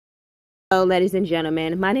Hello ladies and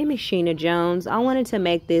gentlemen, my name is Sheena Jones. I wanted to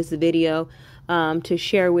make this video to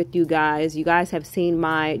share with you guys. You guys have seen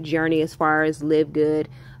my journey as far as Live Good.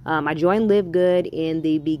 I joined Live Good in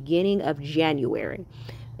the beginning of January,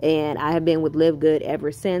 and I have been with Live Good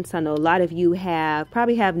ever since. I know a lot of you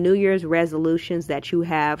probably have New Year's resolutions that you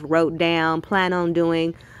have wrote down, plan on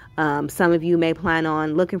doing. Some of you may plan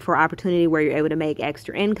on looking for opportunity where you're able to make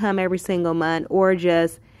extra income every single month, or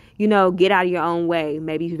just get out of your own way.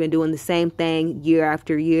 Maybe you've been doing the same thing year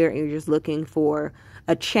after year and you're just looking for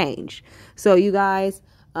a change. So you guys,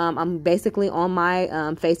 I'm basically on my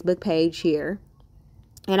Facebook page here.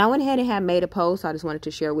 And I went ahead and had made a post. I just wanted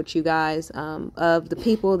to share with you guys of the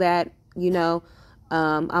people that,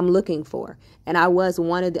 I'm looking for. And I was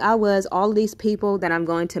all of these people that I'm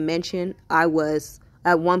going to mention. I was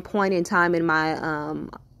at one point in time in my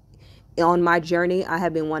on my journey, I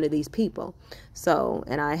have been one of these people. So,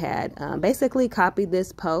 and I had basically copied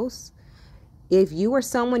this post. If you or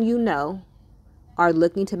someone are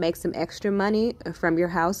looking to make some extra money from your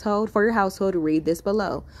household, read this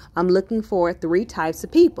below. I'm looking for 3 types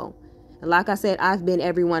of people. And like I said, I've been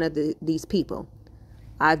every one of these people.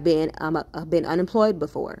 I've been unemployed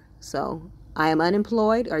before. So I am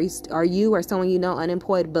unemployed. Are you or someone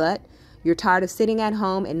unemployed, but you're tired of sitting at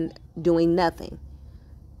home and doing nothing?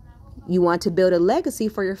 You want to build a legacy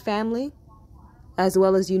for your family, as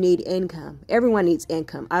well as you need income. Everyone needs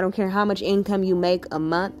income. I don't care how much income you make a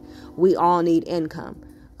month. We all need income.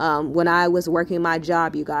 When I was working my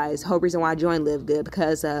job, you guys, whole reason why I joined Live Good,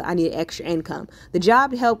 because I needed extra income. The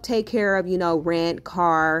job helped take care of, rent,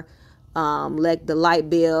 car, like the light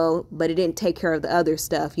bill, but it didn't take care of the other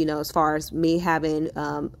stuff, as far as me having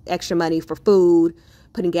extra money for food,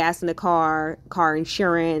 putting gas in the car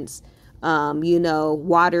insurance,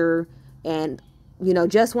 water, and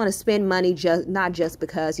just want to spend money, not just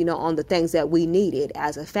because on the things that we needed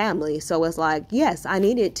as a family. So it's like, yes, I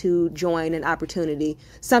needed to join an opportunity,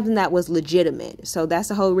 something that was legitimate. So that's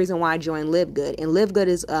the whole reason why I joined Live Good. And Live Good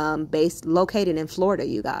is located in Florida,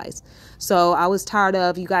 you guys. So I was tired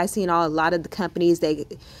of you guys seeing a lot of the companies,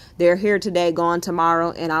 they're here today, gone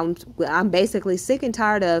tomorrow, and I'm basically sick and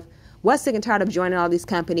tired of joining all these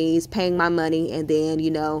companies, paying my money, and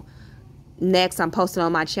then next I'm posting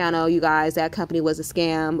on my channel, you guys, that company was a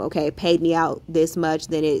scam. Okay, paid me out this much,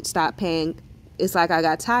 then it stopped paying. It's like I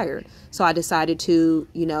got tired. So I decided to,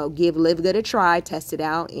 give Live Good a try, test it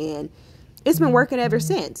out, and it's been working ever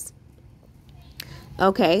since.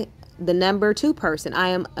 Okay, the number 2 person, I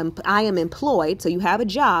am employed, so you have a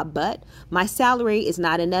job, but my salary is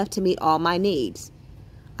not enough to meet all my needs.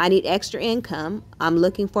 I need extra income. I'm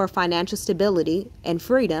looking for financial stability and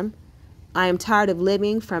freedom. I am tired of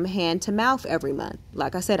living from hand to mouth every month.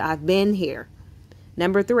 Like I said, I've been here.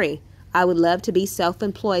 Number 3, I would love to be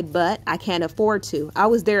self-employed, but I can't afford to. I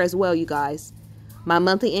was there as well, you guys. My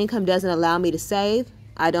monthly income doesn't allow me to save.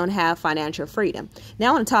 I don't have financial freedom.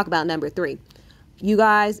 Now I want to talk about number 3. You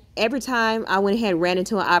guys, every time I went ahead and ran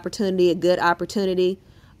into an opportunity, a good opportunity,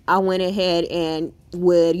 I went ahead and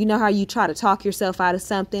would, how you try to talk yourself out of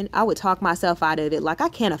something? I would talk myself out of it. Like, I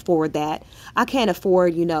can't afford that. I can't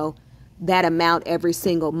afford, that amount every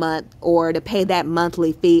single month, or to pay that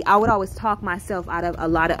monthly fee. I would always talk myself out of a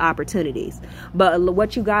lot of opportunities. But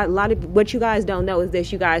what you guys don't know is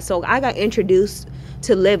this, you guys. So I got introduced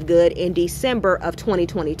to Live Good in December of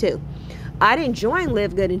 2022. I didn't join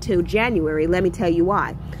Live Good until January. Let me tell you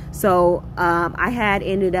why. So I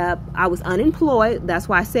was unemployed. That's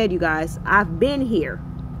why I said, you guys, I've been here.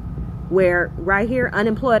 Where right here,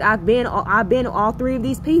 unemployed. I've been all 3 of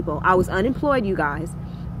these people. I was unemployed, you guys,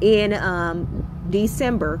 in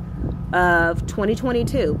December of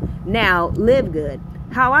 2022. Now, Live Good.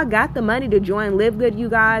 How I got the money to join Live Good, you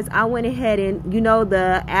guys, I went ahead and,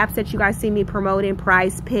 the apps that you guys see me promoting,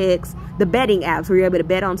 Price Picks, the betting apps where you're able to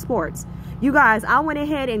bet on sports. You guys, I went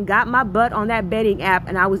ahead and got my butt on that betting app,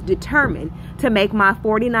 and I was determined to make my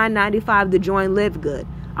 $49.95 to join Live Good.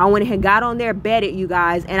 I went ahead and got on there, betted, you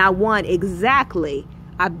guys, and I won exactly,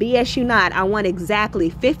 I BS you not, I won exactly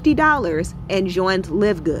 $50 and joined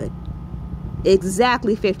Live Good.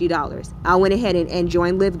 Exactly $50. I went ahead and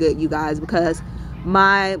joined Live Good, you guys, because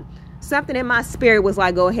something in my spirit was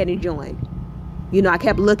like, go ahead and join. I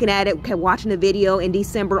kept looking at it, kept watching the video in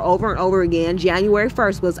December over and over again. January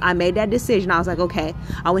 1st I made that decision. I was like, okay,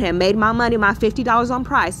 I went ahead and made my money, my $50 on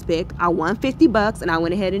Price Pick. I won $50 and I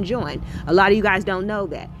went ahead and joined. A lot of you guys don't know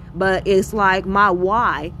that, but it's like my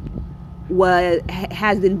why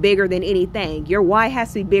has been bigger than anything. Your why has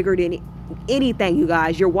to be bigger than anything, you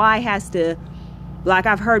guys. Your why has to, like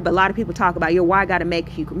I've heard a lot of people talk about, your why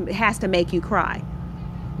has to make you cry.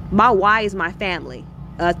 My why is my family.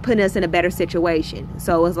 putting us in a better situation.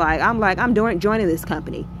 So it's like, I'm joining this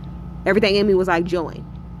company. Everything in me was like, join.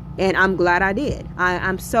 And I'm glad I did.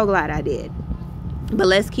 I'm so glad I did. But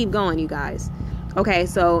let's keep going, you guys. Okay,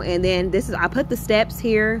 so, and then I put the steps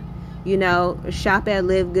here, you know, shop at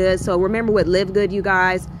Live Good. So remember with Live Good, you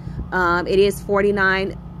guys, it is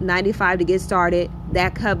 $49.95 to get started.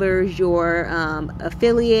 That covers your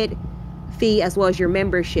affiliate fee as well as your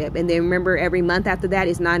membership. And then remember, every month after that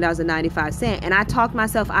is $9.95. And I talked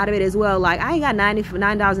myself out of it as well. Like, I ain't got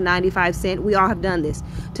 $9.95. We all have done this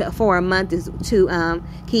for a month to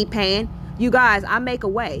keep paying. You guys, I make a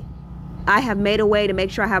way. I have made a way to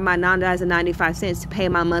make sure I have my $9.95 to pay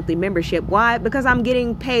my monthly membership. Why? Because I'm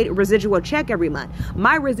getting paid a residual check every month.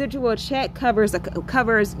 My residual check covers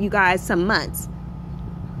you guys some months.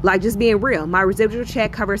 Like, just being real, my residual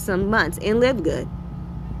check covers some months in Live Good.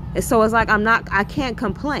 And so it's like, I can't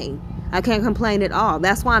complain. I can't complain at all.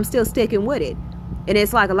 That's why I'm still sticking with it. And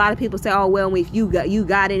it's like, a lot of people say, oh, well, if you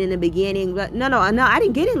got it in the beginning. But no, I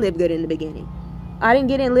didn't get in Live Good in the beginning. I didn't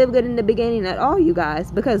get in Live Good in the beginning at all, you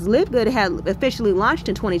guys, because Live Good had officially launched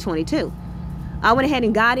in 2022. I went ahead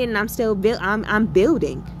and got in, and I'm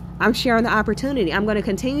building. I'm sharing the opportunity. I'm going to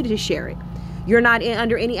continue to share it. You're not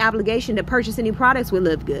under any obligation to purchase any products with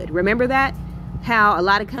Live Good. Remember that? How a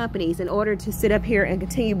lot of companies, in order to sit up here and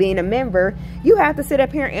continue being a member, you have to sit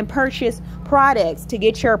up here and purchase products to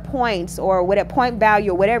get your points or what a point value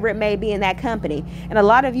or whatever it may be in that company. And a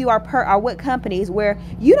lot of you are with companies where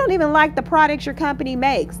you don't even like the products your company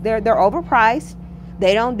makes. They're overpriced.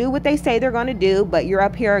 They don't do what they say they're going to do, but you're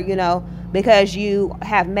up here, you know, because you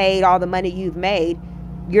have made all the money you've made,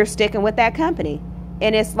 you're sticking with that company.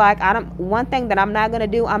 And it's like, one thing that I'm not going to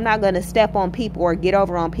do, I'm not going to step on people or get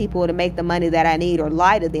over on people to make the money that I need or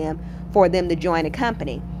lie to them for them to join a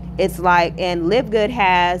company. It's like, and Live Good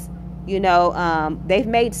has, you know, they've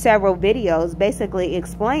made several videos basically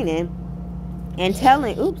explaining and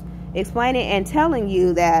telling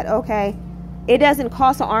you that, okay, it doesn't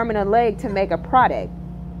cost an arm and a leg to make a product,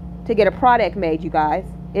 to get a product made, you guys.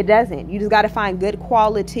 It doesn't. You just got to find good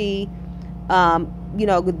quality, you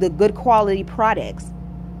know, the good quality products,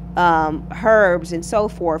 herbs and so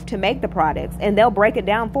forth to make the products, and they'll break it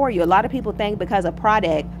down for you. A lot of people think because a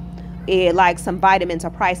product, like some vitamins,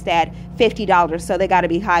 are priced at $50, so they got to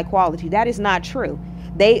be high quality. That is not true.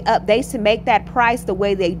 They make that price the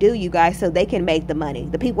way they do, you guys, so they can make the money.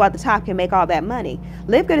 The people at the top can make all that money.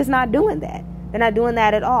 Live Good is not doing that. They're not doing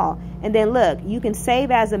that at all. And then look, you can save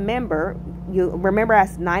as a member. You remember,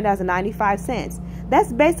 as $9.95.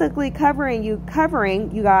 That's basically covering you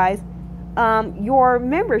guys, your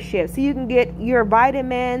membership, so you can get your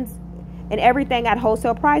vitamins and everything at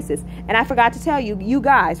wholesale prices. And I forgot to tell you, you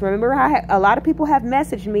guys, remember how a lot of people have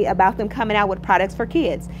messaged me about them coming out with products for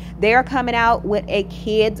kids. They are coming out with a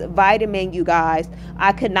kids vitamin, you guys.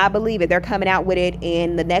 I could not believe it. They're coming out with it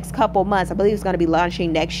in the next couple months. I believe it's going to be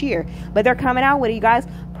launching next year, but they're coming out with it, you guys,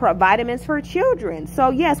 vitamins for children.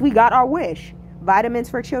 So yes, we got our wish. Vitamins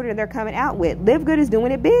for children they're coming out with. Live Good is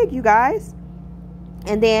doing it big, you guys.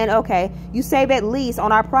 And then, okay, you save at least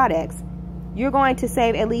on our products. You're going to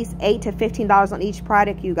save at least $8 to $15 on each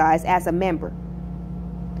product, you guys, as a member.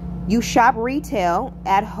 You shop retail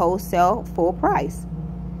at wholesale full price.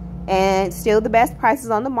 And still the best prices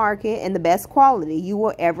on the market and the best quality you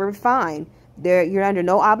will ever find. You're under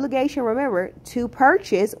no obligation, remember, to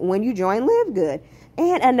purchase when you join Live Good.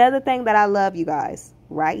 And another thing that I love, you guys,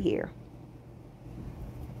 right here.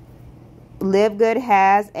 Live Good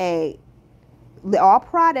has all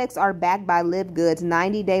products are backed by Live Good's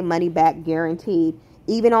 90-day money-back guaranteed,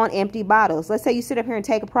 even on empty bottles. Let's say you sit up here and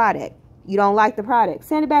take a product. You don't like the product.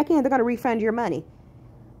 Send it back in. They're going to refund your money.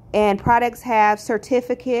 And products have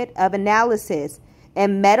certificate of analysis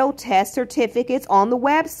and metal test certificates on the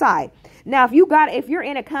website. Now, if you're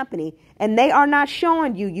in a company and they are not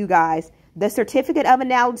showing you guys, the certificate of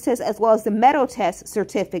analysis as well as the metal test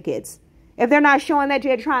certificates, if they're not showing that,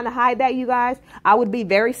 you're trying to hide that, you guys, I would be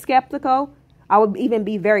very skeptical. I would even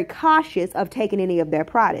be very cautious of taking any of their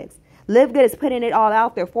products. Live Good is putting it all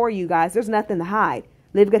out there for you guys. There's nothing to hide.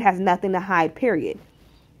 Live Good has nothing to hide, period.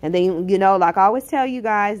 And then, you know, like I always tell you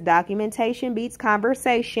guys, documentation beats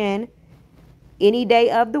conversation. Any day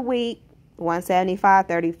of the week, 175,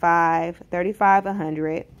 35, 35,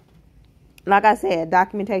 100. Like I said,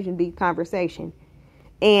 documentation beats conversation.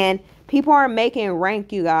 And people are making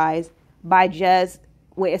rank, you guys, by just,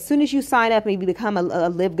 as soon as you sign up and you become a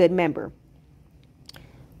Live Good member,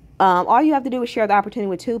 all you have to do is share the opportunity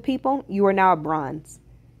with 2 people. You are now a bronze.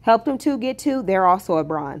 Help them 2 get 2, they're also a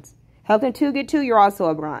bronze. Help them 2 get 2, you're also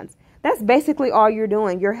a bronze. That's basically all you're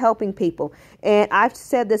doing. You're helping people. And I've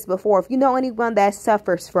said this before. If you know anyone that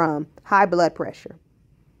suffers from high blood pressure,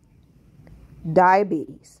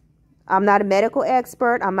 diabetes. I'm not a medical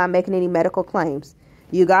expert. I'm not making any medical claims.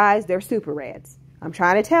 You guys, they're super reds. I'm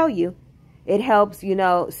trying to tell you. It helps, you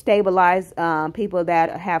know, stabilize people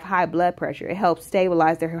that have high blood pressure. It helps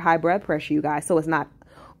stabilize their high blood pressure, you guys, so it's not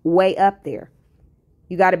way up there.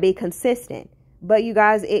 You got to be consistent. But, you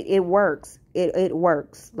guys, it works. It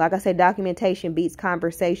works. Like I said, documentation beats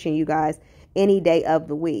conversation, you guys, any day of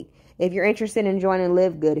the week. If you're interested in joining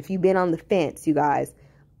Live Good, if you've been on the fence, you guys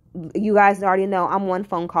already know I'm one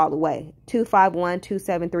phone call away.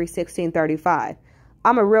 251-273-1635.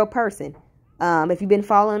 I'm a real person. If you've been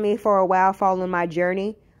following me for a while, following my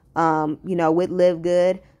journey, you know, with Live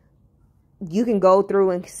Good, you can go through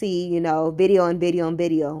and see, you know, video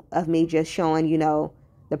of me just showing, you know,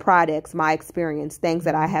 the products, my experience, things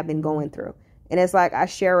that I have been going through. And it's like I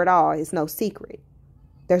share it all. It's no secret.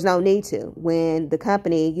 There's no need to when the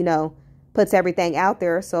company, you know, puts everything out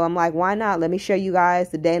there. So I'm like, why not? Let me show you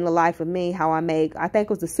guys the day in the life of me, how I make, I think it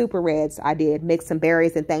was the super reds I did, mix some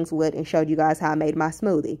berries and things with, and showed you guys how I made my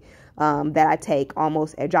smoothie that I take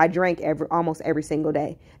I drink almost every single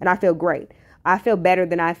day. And I feel great. I feel better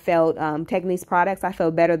than I felt taking these products. I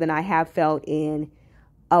feel better than I have felt in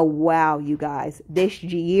a while, you guys. This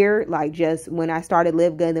year, like just when I started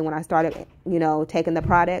Live Good, and when I started, you know, taking the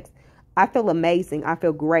products, I feel amazing. I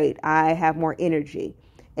feel great. I have more energy.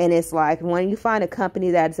 And it's like when you find a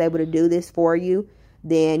company that's able to do this for you,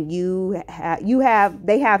 then you have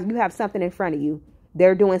something in front of you.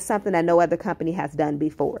 They're doing something that no other company has done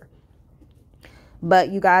before. But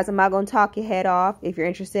you guys, I'm not going to talk your head off. If you're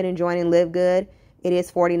interested in joining Live Good, it is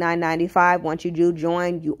 $49.95. Once you do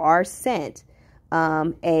join, you are sent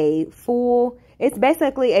it's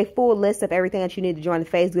basically a full list of everything that you need to join the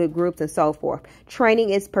Facebook groups and so forth. Training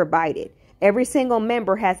is provided. Every single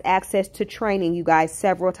member has access to training, you guys,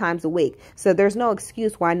 several times a week. So there's no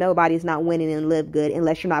excuse why nobody's not winning in Live Good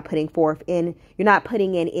unless you're not putting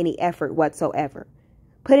in any effort whatsoever.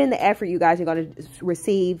 Put in the effort, you guys. You're going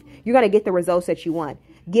to get the results that you want.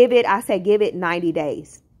 Give it 90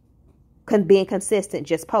 days. Being consistent,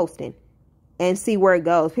 just posting. And see where it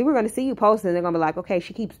goes. People are going to see you posting. They're going to be like, okay,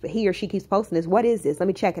 he or she keeps posting this. What is this? Let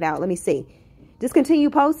me check it out. Let me see. Just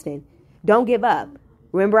continue posting. Don't give up.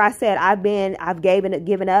 Remember I said I've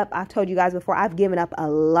given up. I've told you guys before, I've given up a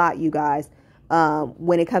lot, you guys,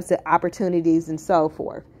 when it comes to opportunities and so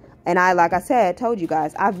forth. And like I said, told you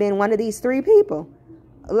guys, I've been one of these 3 people.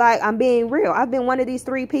 Like, I'm being real. I've been one of these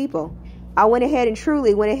 3 people. I went ahead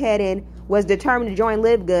and was determined to join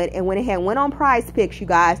Live Good and went on Prize Picks, you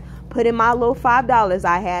guys. Put in my little $5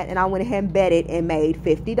 I had, and I went ahead and betted and made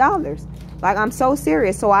 $50. Like, I'm so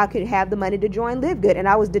serious, so I could have the money to join Live Good, and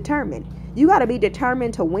I was determined. You got to be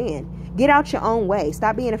determined to win. Get out your own way.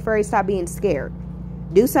 Stop being afraid. Stop being scared.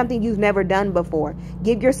 Do something you've never done before.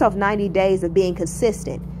 Give yourself 90 days of being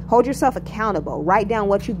consistent. Hold yourself accountable. Write down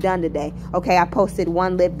what you've done today. Okay, I posted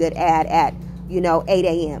one Live Good ad at, 8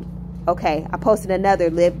 a.m. Okay, I posted another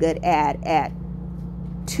Live Good ad at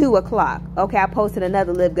 2 o'clock. Okay, I posted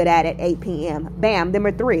another Live Good ad at 8 p.m. Bam, them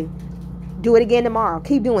are 3. Do it again tomorrow.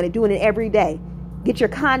 Keep doing it every day. Get your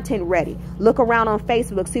content ready. Look around on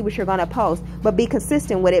Facebook, see what you're going to post, but be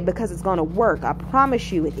consistent with it because it's going to work. I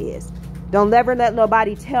promise you it is. Don't ever let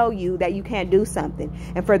nobody tell you that you can't do something.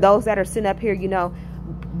 And for those that are sitting up here,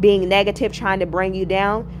 being negative, trying to bring you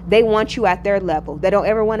down, they want you at their level. They don't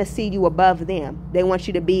ever want to see you above them. They want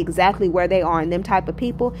you to be exactly where they are. And them type of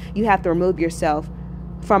people, you have to remove yourself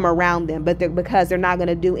from around them, because they're not going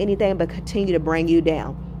to do anything but continue to bring you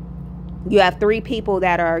down. You have 3 people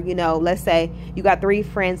that are, let's say you got 3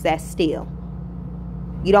 friends that steal.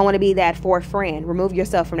 You don't want to be that 4th friend. Remove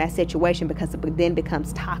yourself from that situation because it then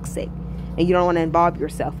becomes toxic, and you don't want to involve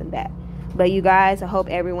yourself in that. But you guys, I hope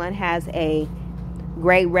everyone has a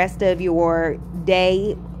great rest of your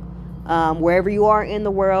day, wherever you are in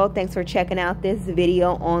the world. Thanks for checking out this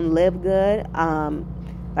video on Live Good.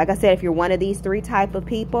 Like I said, if you're one of these 3 type of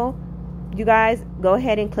people, you guys, go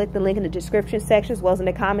ahead and click the link in the description section as well as in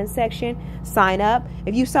the comment section. Sign up.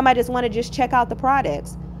 If somebody just want to just check out the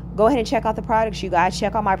products, go ahead and check out the products, you guys.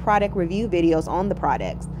 Check out my product review videos on the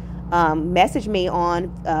products. Message me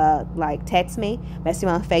on, text me, message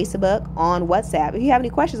me on Facebook, on WhatsApp. If you have any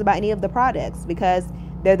questions about any of the products, because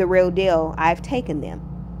they're the real deal. I've taken them.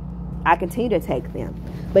 I continue to take them.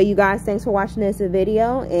 But you guys, thanks for watching this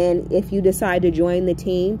video. And if you decide to join the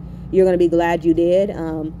team, you're going to be glad you did.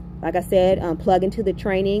 Like I said, plug into the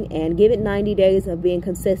training and give it 90 days of being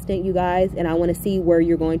consistent, you guys. And I want to see where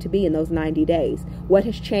you're going to be in those 90 days. What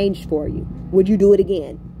has changed for you? Would you do it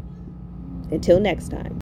again? Until next time.